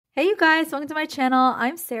Hey you guys, welcome to my channel.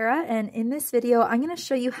 I'm Sarah, and in this video I'm going to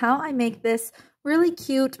show you how I make this really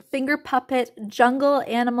cute finger puppet jungle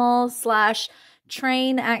animal slash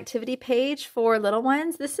train activity page for little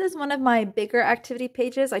ones. This is one of my bigger activity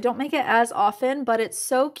pages. I don't make it as often, but it's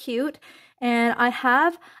so cute. And I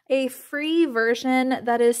have a free version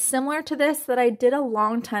that is similar to this that I did a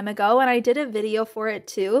long time ago, and I did a video for it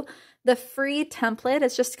too. The free template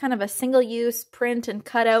is just kind of a single-use print and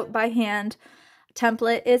cut out by hand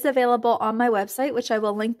template is available on my website, which I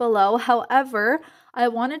will link below. However, I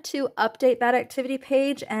wanted to update that activity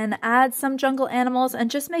page and add some jungle animals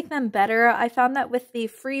and just make them better. I found that with the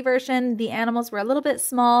free version, the animals were a little bit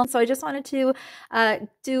small, so I just wanted to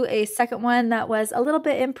do a second one that was a little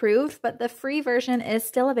bit improved, but the free version is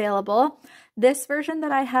still available. This version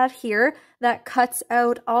that I have here that cuts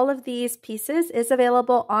out all of these pieces is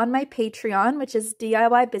available on my Patreon, which is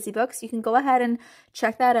DIY BusyBooks. You can go ahead and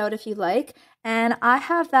check that out if you like. And I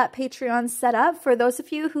have that Patreon set up for those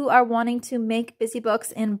of you who are wanting to make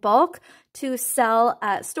BusyBooks in bulk to sell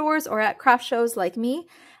at stores or at craft shows like me.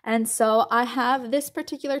 And so I have this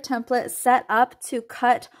particular template set up to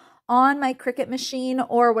cut on my Cricut machine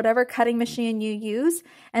or whatever cutting machine you use,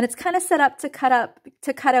 and it's kind of set up to cut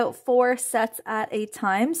out 4 sets at a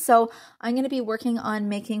time. So I'm going to be working on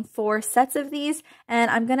making 4 sets of these, and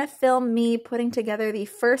I'm going to film me putting together the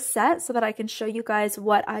first set so that I can show you guys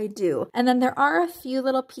what I do. And then there are a few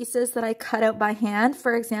little pieces that I cut out by hand.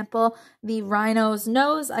 For example, the rhino's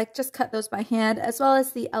nose, I just cut those by hand, as well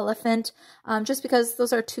as the elephant, just because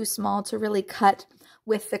those are too small to really cut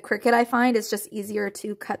with the Cricut. I find it's just easier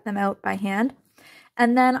to cut them out by hand.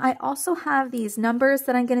 And then I also have these numbers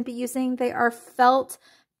that I'm going to be using. They are felt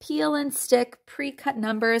peel and stick pre-cut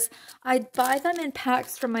numbers. I buy them in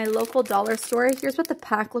packs from my local dollar store. Here's what the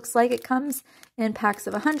pack looks like. It comes in packs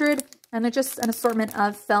of 100, and they're just an assortment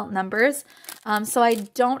of felt numbers. So I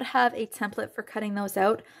don't have a template for cutting those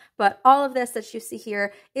out, but all of this that you see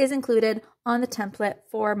here is included on the template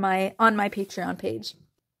for on my Patreon page.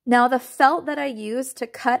 Now, the felt that I use to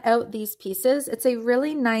cut out these pieces, it's a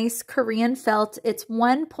really nice Korean felt. It's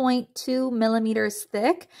 1.2 millimeters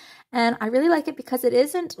thick, and I really like it because it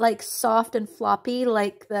isn't like soft and floppy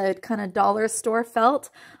like the kind of dollar store felt.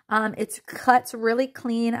 It cuts really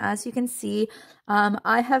clean, as you can see.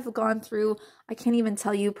 I have gone through, I can't even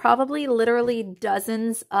tell you, probably literally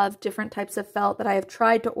dozens of different types of felt that I have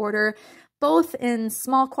tried to order, both in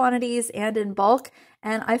small quantities and in bulk,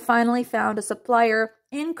 and I finally found a supplier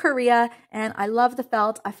in Korea, and I love the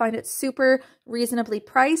felt. I find it super reasonably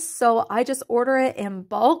priced, so I just order it in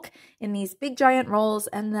bulk in these big giant rolls,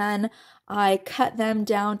 and then I cut them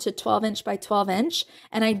down to 12-inch by 12-inch,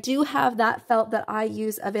 and I do have that felt that I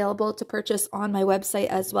use available to purchase on my website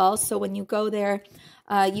as well. So when you go there,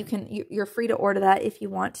 you're free to order that if you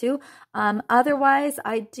want to. Otherwise,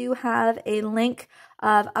 I do have a link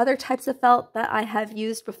of other types of felt that I have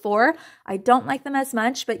used before. I don't like them as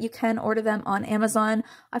much, but you can order them on Amazon.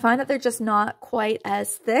 I find that they're just not quite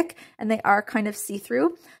as thick, and they are kind of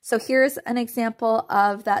see-through. So here's an example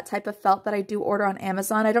of that type of felt that I do order on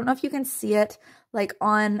Amazon. I don't know if you can see it like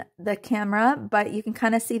on the camera, but you can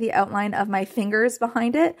kind of see the outline of my fingers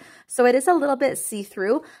behind it. So it is a little bit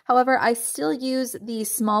see-through. However, I still use the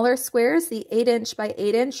smaller squares, the 8-inch by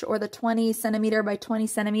 8-inch or the 20 centimeter by 20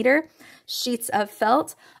 centimeter sheets of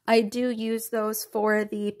felt. I do use those for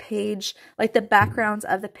the page, like the backgrounds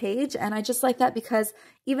of the page. And I just like that because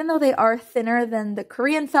even though they are thinner than the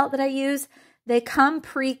Korean felt that I use, they come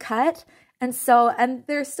pre-cut. And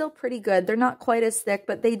they're still pretty good. They're not quite as thick,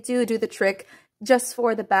 but they do the trick just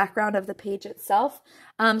for the background of the page itself.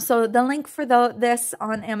 So the link for this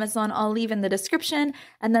on Amazon I'll leave in the description,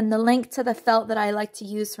 and then the link to the felt that I like to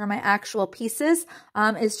use for my actual pieces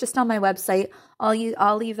is just on my website.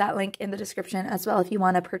 I'll leave that link in the description as well if you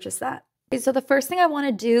want to purchase that. Okay, so the first thing I want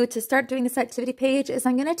to do to start doing this activity page is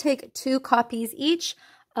I'm going to take 2 copies each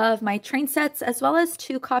of my train sets, as well as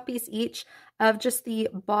 2 copies each of just the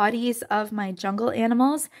bodies of my jungle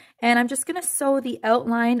animals, and I'm just going to sew the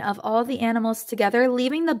outline of all the animals together,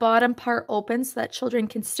 leaving the bottom part open so that children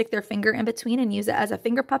can stick their finger in between and use it as a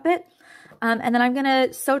finger puppet. And then I'm going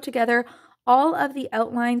to sew together all of the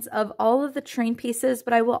outlines of all of the train pieces,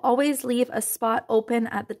 but I will always leave a spot open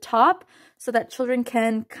at the top so that children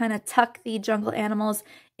can kind of tuck the jungle animals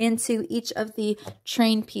into each of the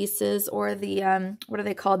train pieces, or the, what are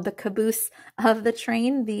they called? The caboose of the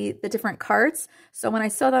train, the different carts. So when I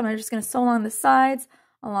sew them, I'm just going to sew along the sides,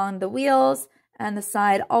 along the wheels, and the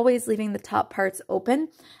side, always leaving the top parts open.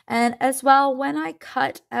 And as well, when I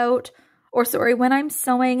when I'm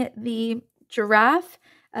sewing the giraffe,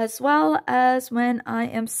 as well as when I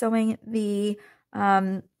am sewing the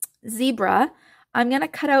zebra, I'm going to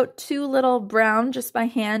cut out two little brown, just by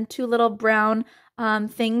hand, two little brown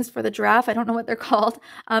things for the giraffe. I don't know what they're called.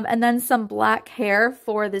 And then some black hair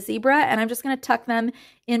for the zebra. And I'm just going to tuck them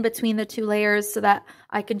in between the two layers so that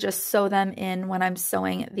I can just sew them in when I'm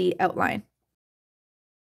sewing the outline.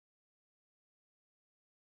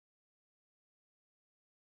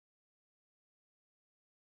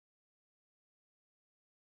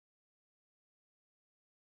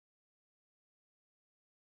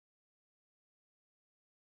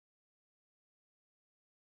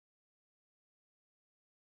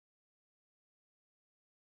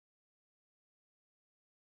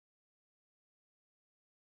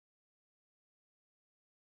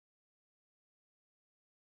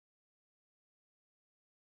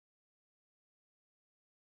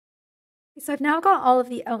 So I've now got all of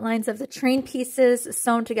the outlines of the train pieces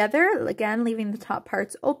sewn together, again, leaving the top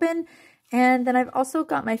parts open. And then I've also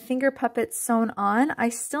got my finger puppets sewn on. I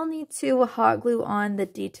still need to hot glue on the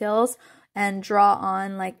details and draw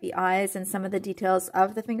on like the eyes and some of the details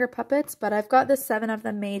of the finger puppets, but I've got the 7 of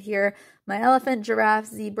them made here. My elephant, giraffe,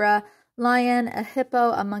 zebra, lion, a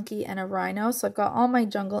hippo, a monkey, and a rhino. So I've got all my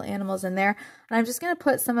jungle animals in there. And I'm just going to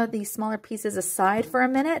put some of these smaller pieces aside for a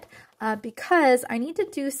minute because I need to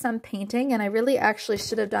do some painting, and I really actually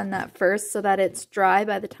should have done that first so that it's dry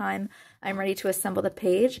by the time I'm ready to assemble the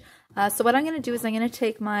page. So what I'm going to do is I'm going to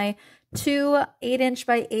take my 2 8-inch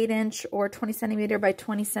by 8-inch or 20 centimeter by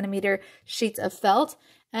 20 centimeter sheets of felt,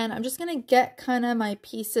 and I'm just going to get kind of my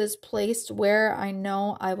pieces placed where I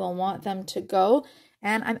know I will want them to go.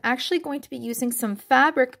 And I'm actually going to be using some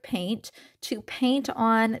fabric paint to paint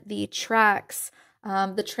on the tracks,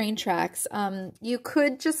 the train tracks. You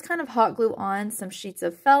could just kind of hot glue on some sheets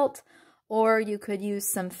of felt, or you could use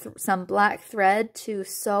some black thread to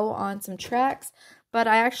sew on some tracks. But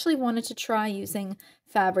I actually wanted to try using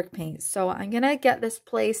fabric paint. So I'm going to get this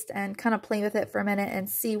placed and kind of play with it for a minute and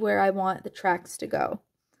see where I want the tracks to go.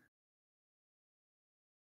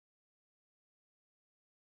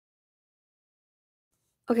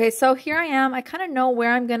 Okay, so here I am. I kind of know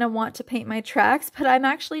where I'm going to want to paint my tracks, but I'm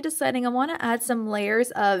actually deciding I want to add some layers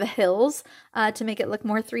of hills to make it look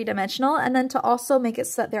more three-dimensional, and then to also make it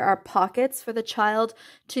so that there are pockets for the child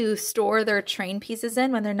to store their train pieces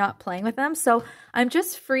in when they're not playing with them. So I'm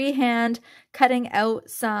just freehand cutting out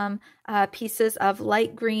some pieces of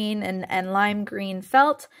light green and lime green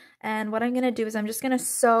felt, and what I'm going to do is I'm just going to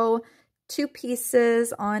sew 2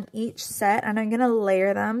 pieces on each set, and I'm going to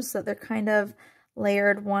layer them so that they're kind of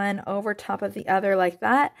layered one over top of the other like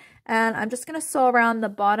that. And I'm just going to sew around the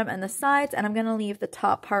bottom and the sides, and I'm going to leave the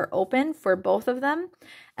top part open for both of them.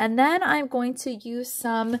 And then I'm going to use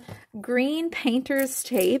some green painter's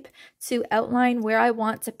tape to outline where I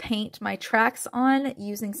want to paint my tracks on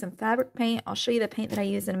using some fabric paint. I'll show you the paint that I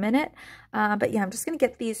use in a minute. But yeah, I'm just going to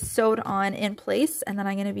get these sewed on in place, and then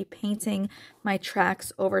I'm going to be painting my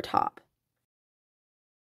tracks over top.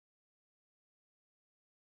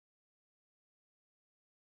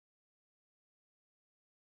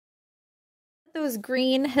 Those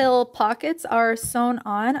green hill pockets are sewn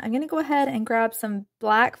on. I'm going to go ahead and grab some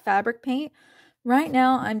black fabric paint. Right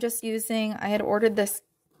now I'm just using, I had ordered this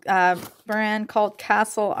brand called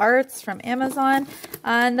Castle Arts from Amazon,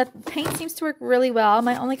 and the paint seems to work really well.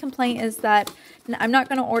 My only complaint is that I'm not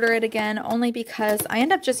going to order it again, only because I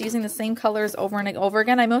end up just using the same colors over and over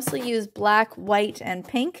again. I mostly use black, white, and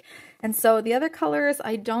pink, and so the other colors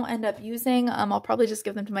I don't end up using. I'll probably just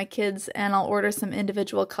give them to my kids, and I'll order some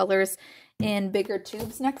individual colors in bigger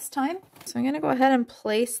tubes next time. So I'm going to go ahead and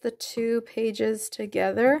place the 2 pages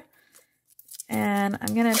together, and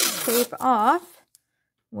I'm going to tape off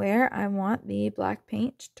where I want the black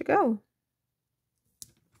paint to go.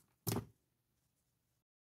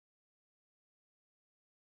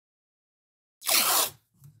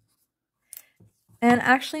 And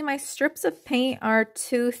actually my strips of paint are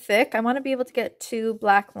too thick. I want to be able to get 2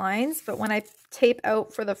 black lines, but when I tape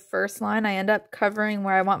out for the first line, I end up covering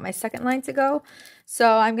where I want my second line to go.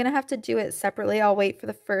 So I'm going to have to do it separately. I'll wait for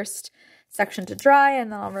the first section to dry,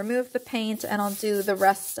 and then I'll remove the paint and I'll do the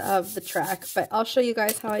rest of the track. But I'll show you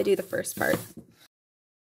guys how I do the first part.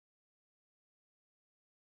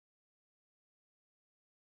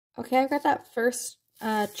 Okay, I've got that first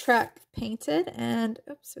track painted, and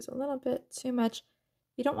oops, there's a little bit too much.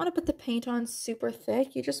 You don't want to put the paint on super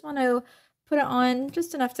thick. You just want to put it on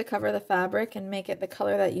just enough to cover the fabric and make it the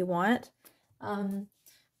color that you want.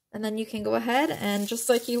 And then you can go ahead and, just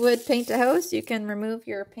like you would paint a house, you can remove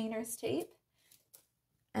your painter's tape,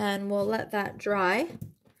 and we'll let that dry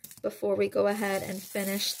before we go ahead and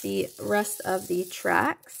finish the rest of the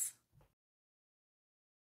tracks.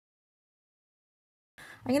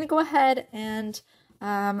 I'm going to go ahead and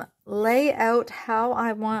lay out how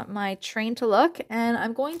I want my train to look, and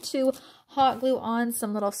I'm going to hot glue on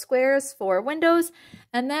some little squares for windows,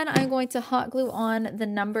 and then I'm going to hot glue on the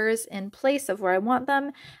numbers in place of where I want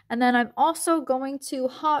them, and then I'm also going to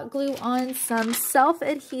hot glue on some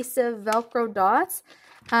self-adhesive Velcro dots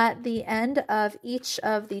at the end of each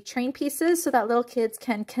of the train pieces so that little kids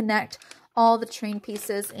can connect all the train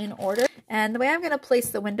pieces in order. And the way I'm going to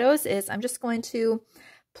place the windows is I'm just going to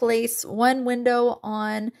place one window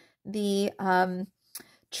on the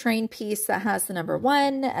train piece that has the number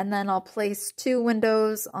 1, and then I'll place 2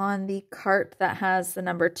 windows on the cart that has the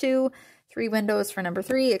number 2, 3 windows for number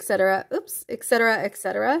 3, etc. Oops, etc.,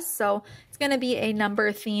 etc. So it's going to be a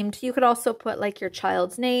number themed. You could also put like your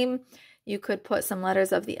child's name. You could put some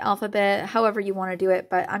letters of the alphabet, however you want to do it,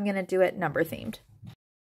 but I'm going to do it number themed.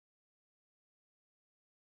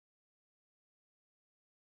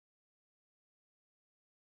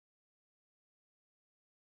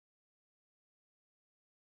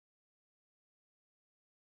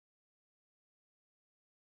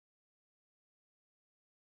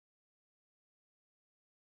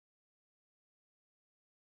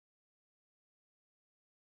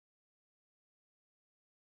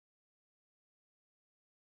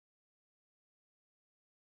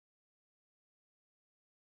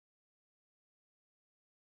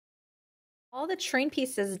 All the train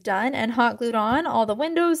pieces done and hot glued on, all the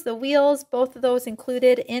windows, the wheels, both of those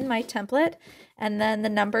included in my template. And then the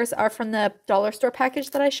numbers are from the dollar store package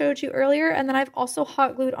that I showed you earlier. And then I've also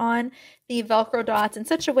hot glued on the Velcro dots in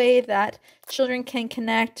such a way that children can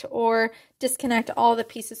connect or disconnect all the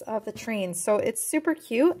pieces of the train. So it's super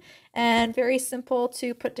cute and very simple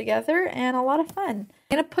to put together and a lot of fun.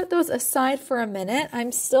 I'm going to put those aside for a minute.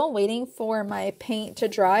 I'm still waiting for my paint to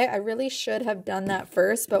dry. I really should have done that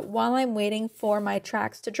first, but while I'm waiting for my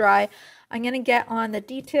tracks to dry, I'm going to get on the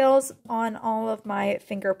details on all of my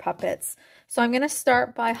finger puppets. So I'm going to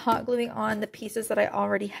start by hot gluing on the pieces that I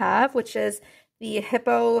already have, which is the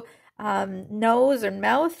hippo nose or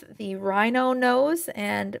mouth, the rhino nose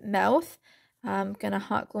and mouth. I'm going to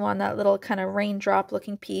hot glue on that little kind of raindrop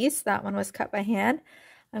looking piece. That one was cut by hand.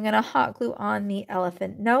 I'm going to hot glue on the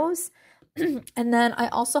elephant nose. And then I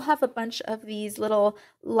also have a bunch of these little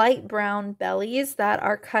light brown bellies that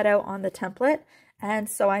are cut out on the template. And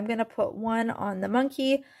so I'm going to put one on the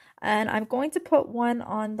monkey, and I'm going to put one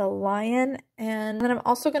on the lion, and then I'm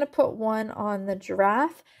also going to put one on the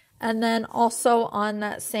giraffe. And then also on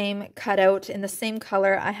that same cutout in the same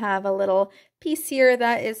color, I have a little piece here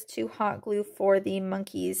that is to hot glue for the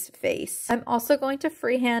monkey's face. I'm also going to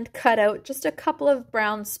freehand cut out just a couple of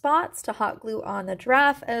brown spots to hot glue on the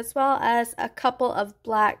giraffe, as well as a couple of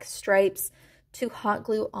black stripes to hot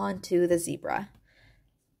glue onto the zebra.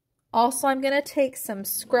 Also, I'm going to take some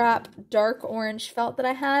scrap dark orange felt that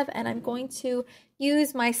I have, and I'm going to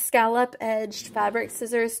use my scallop edged fabric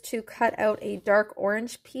scissors to cut out a dark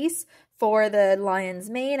orange piece for the lion's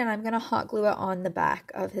mane, and I'm going to hot glue it on the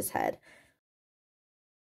back of his head.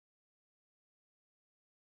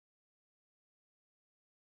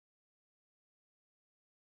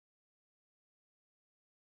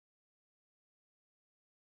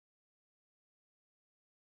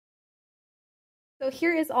 So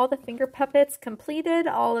here is all the finger puppets completed,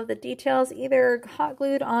 all of the details either hot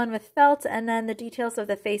glued on with felt, and then the details of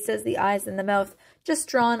the faces, the eyes, and the mouth just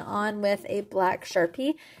drawn on with a black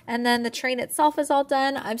Sharpie. And then the train itself is all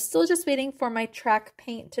done. I'm still just waiting for my track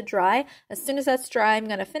paint to dry. As soon as that's dry, I'm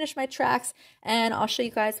going to finish my tracks, and I'll show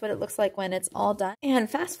you guys what it looks like when it's all done. And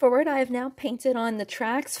fast forward, I have now painted on the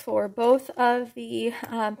tracks for both of the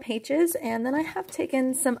pages, and then I have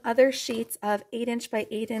taken some other sheets of 8" by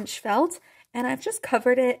 8" felt, and I've just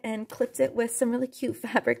covered it and clipped it with some really cute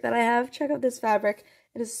fabric that I have. Check out this fabric.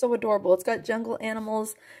 It is so adorable. It's got jungle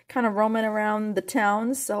animals kind of roaming around the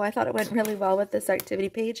town, so I thought it went really well with this activity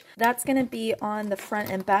page. That's going to be on the front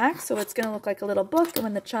and back, so it's going to look like a little book, and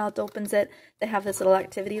when the child opens it, they have this little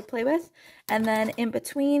activity to play with. And then in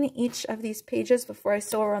between each of these pages, before I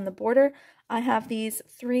sew around the border, I have these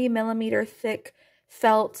 3mm thick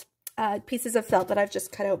felt, pieces of felt that I've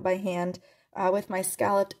just cut out by hand with my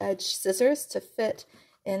scalloped edge scissors to fit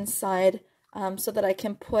inside so that I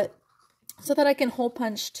can hole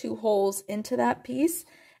punch 2 holes into that piece,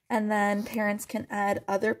 and then parents can add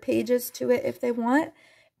other pages to it if they want,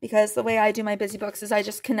 because the way I do my busy books is I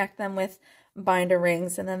just connect them with binder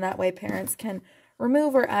rings, and then that way parents can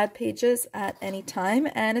remove or add pages at any time,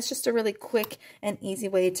 and it's just a really quick and easy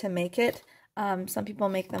way to make it. Some people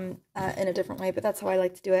make them in a different way, but that's how I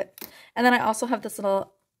like to do it. And then I also have this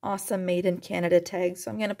little awesome Made in Canada tag, so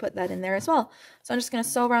I'm going to put that in there as well. So I'm just going to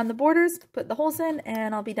sew around the borders, put the holes in,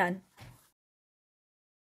 and I'll be done.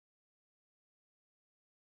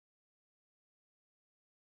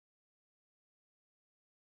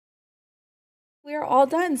 We are all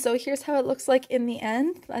done. So here's how it looks like in the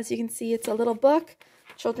end. As you can see, it's a little book.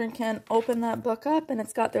 Children can open that book up and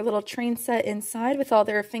it's got their little train set inside with all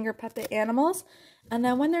their finger puppet animals. And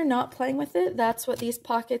then when they're not playing with it, that's what these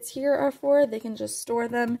pockets here are for. They can just store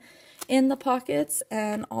them in the pockets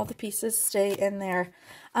and all the pieces stay in there.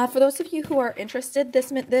 For those of you who are interested,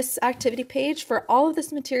 this activity page for all of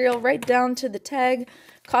this material right down to the tag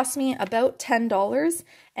cost me about $10,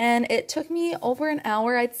 and it took me over an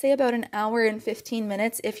hour. I'd say about an hour and 15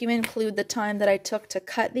 minutes if you include the time that I took to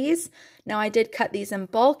cut these. Now I did cut these in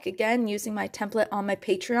bulk, again using my template on my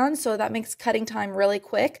Patreon, so that makes cutting time really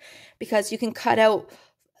quick because you can cut out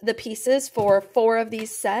the pieces for 4 of these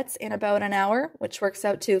sets in about an hour, which works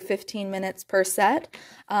out to 15 minutes per set.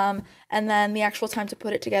 And then the actual time to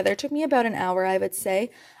put it together took me about an hour, I would say.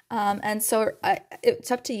 And so it's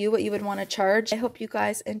up to you what you would want to charge. I hope you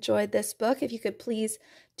guys enjoyed this book. If you could please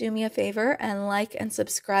do me a favor and like and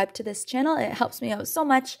subscribe to this channel. It helps me out so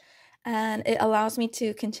much and it allows me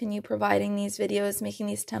to continue providing these videos, making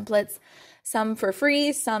these templates, some for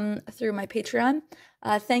free, some through my Patreon.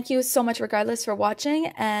 Thank you so much regardless for watching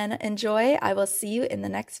and enjoy. I will see you in the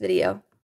next video.